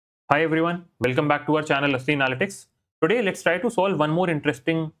Hi everyone, welcome back to our channel SQL Analytics. Today let's try to solve one more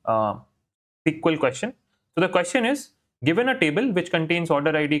interesting SQL question. So the question is, given a table which contains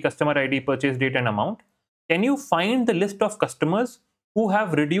order ID, customer ID, purchase date and amount, can you find the list of customers who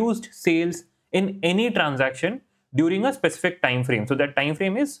have reduced sales in any transaction during a specific time frame? So that time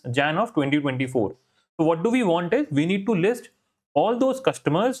frame is Jan of 2024. So what do we want is, we need to list all those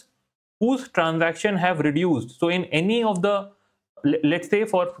customers whose transaction have reduced. So in any of the, let's say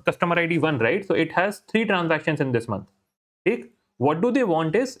for customer ID 1, right? So it has 3 transactions in this month. Okay? What do they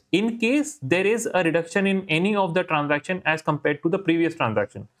want is, in case there is a reduction in any of the transaction as compared to the previous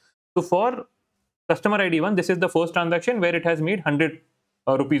transaction. So for customer ID 1, this is the first transaction where it has made 100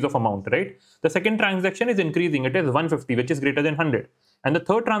 rupees of amount, right? The second transaction is increasing, it is 150, which is greater than 100. And the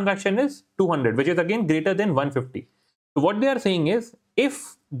third transaction is 200, which is again greater than 150. So what they are saying is,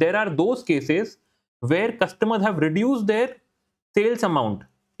 if there are those cases where customers have reduced their sales amount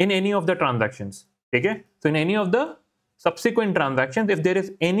in any of the transactions, okay? So in any of the subsequent transactions, if there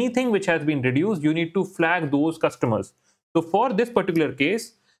is anything which has been reduced, you need to flag those customers. So for this particular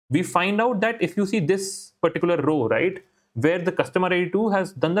case, we find out that if you see this particular row, right, where the customer ID2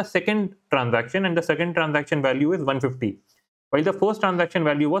 has done the second transaction and the second transaction value is 150, while the first transaction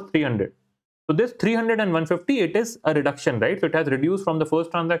value was 300. So this 300 and 150, it is a reduction, right? So it has reduced from the first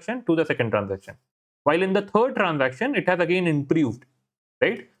transaction to the second transaction. While in the third transaction, it has again improved,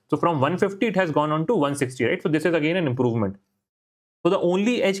 right? So from 150, it has gone on to 160, right? So this is again an improvement. So the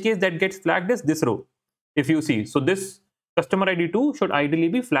only edge case that gets flagged is this row, if you see. So this customer ID2 should ideally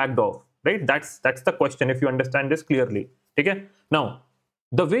be flagged off, right? That's the question, if you understand this clearly. Okay? Now,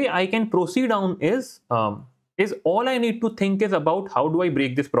 the way I can proceed on is all I need to think is about how do I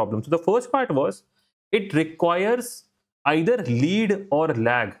break this problem. So the first part was, it requires either lead or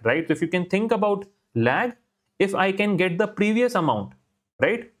lag, right? So if you can think about lag, if I can get the previous amount,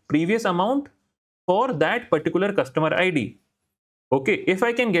 right? Previous amount for that particular customer ID. Okay, if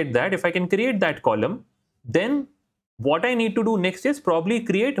I can get that, if I can create that column, then what I need to do next is probably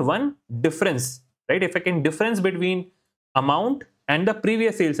create one difference, right? If I can difference between amount and the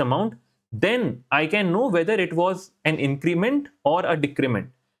previous sales amount, then I can know whether it was an increment or a decrement.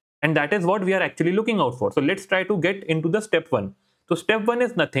 And that is what we are actually looking out for. So let's try to get into the step 1. So step 1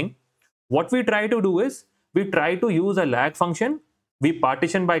 is nothing. What we try to do is, we try to use a lag function. We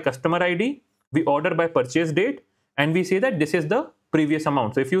partition by customer ID, we order by purchase date, and we say that this is the previous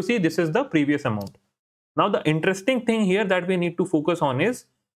amount. So if you see, this is the previous amount. Now the interesting thing here that we need to focus on is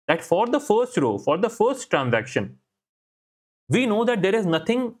that for the first row, for the first transaction, we know that there is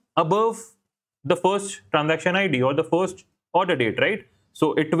nothing above the first transaction ID or the first order date, right?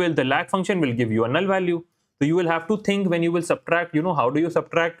 So the lag function will give you a null value. So you will have to think when you will subtract, how do you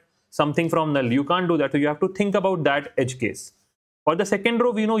subtract something from null? You can't do that. So you have to think about that edge case. For the second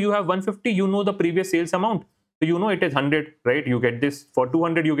row, we know you have 150, you know the previous sales amount. So you know it is 100, right? You get this. For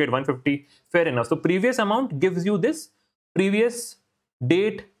 200, you get 150. Fair enough. So previous amount gives you this previous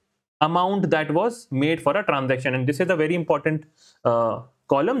date amount that was made for a transaction. And this is a very important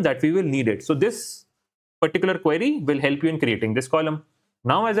column that we will need it. So this particular query will help you in creating this column.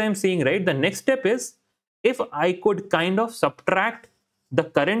 Now, as I am saying, right, the next step is, if I could kind of subtract the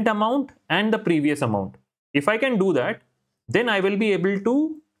current amount and the previous amount. If I can do that, then I will be able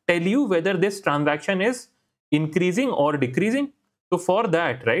to tell you whether this transaction is increasing or decreasing. So for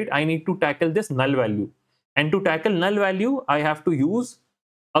that, right, I need to tackle this null value. And to tackle null value, I have to use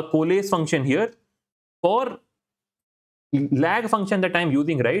a coalesce function here. For lag function that I'm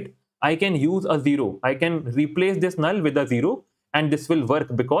using, right, I can use a 0. I can replace this null with a 0, and this will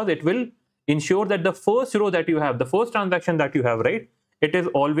work because it will ensure that the first row that you have, the first transaction that you have, right, it is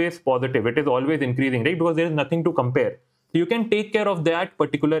always positive. It is always increasing, right? Because there is nothing to compare. So you can take care of that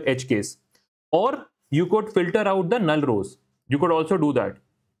particular edge case. Or you could filter out the null rows. You could also do that.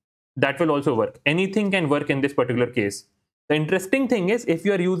 That will also work. Anything can work in this particular case. The interesting thing is, if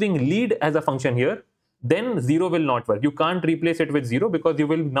you are using lead as a function here, then 0 will not work. You can't replace it with 0 because you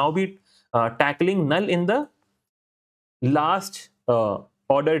will now be tackling null in the last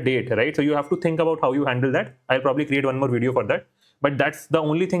order date, right? So you have to think about how you handle that. I'll probably create one more video for that. But that's the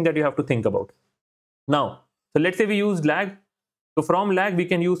only thing that you have to think about. Now, so let's say we use lag. So from lag, we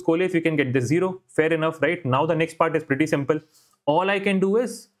can use coalesce, we can get this 0. Fair enough, right? Now the next part is pretty simple. All I can do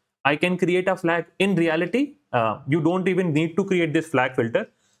is, I can create a flag. In reality, you don't even need to create this flag filter.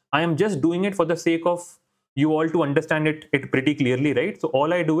 I am just doing it for the sake of you all to understand it pretty clearly, right? So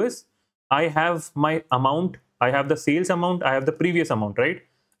all I do is, I have my amount, I have the sales amount, I have the previous amount, right?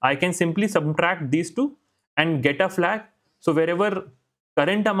 I can simply subtract these two and get a flag. So wherever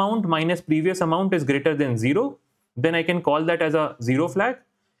current amount minus previous amount is greater than 0, then I can call that as a 0 flag.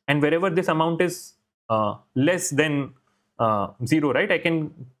 and wherever this amount is less than 0, right, I can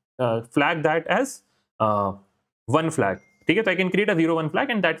flag that as one flag. Okay, so I can create a 0, 1 flag,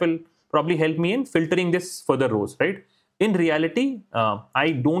 and that will probably help me in filtering this further rows, right? In reality,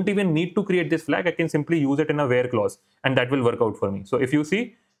 I don't even need to create this flag. I can simply use it in a where clause, and that will work out for me. So if you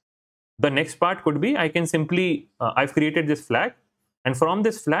see, the next part could be I can simply, I've created this flag, and from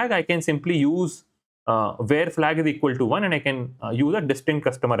this flag, I can simply use where flag is equal to 1, and I can use a distinct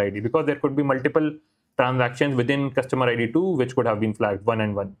customer ID, because there could be multiple transactions within customer ID 2 which could have been flagged 1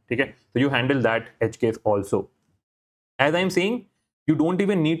 and 1. Okay, so you handle that edge case also. As I'm saying, you don't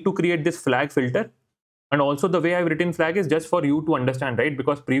even need to create this flag filter. And also the way I've written flag is just for you to understand, right?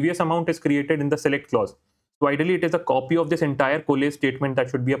 Because previous amount is created in the select clause. So ideally it is a copy of this entire collate statement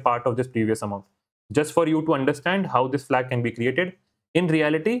that should be a part of this previous amount. Just for you to understand how this flag can be created. In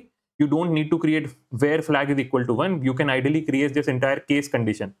reality, you don't need to create where flag is equal to 1. You can ideally create this entire case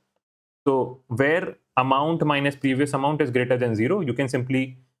condition. So where amount minus previous amount is greater than 0, you can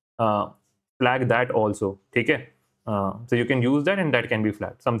simply flag that also. Okay? So you can use that, and that can be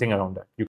flagged, something around that.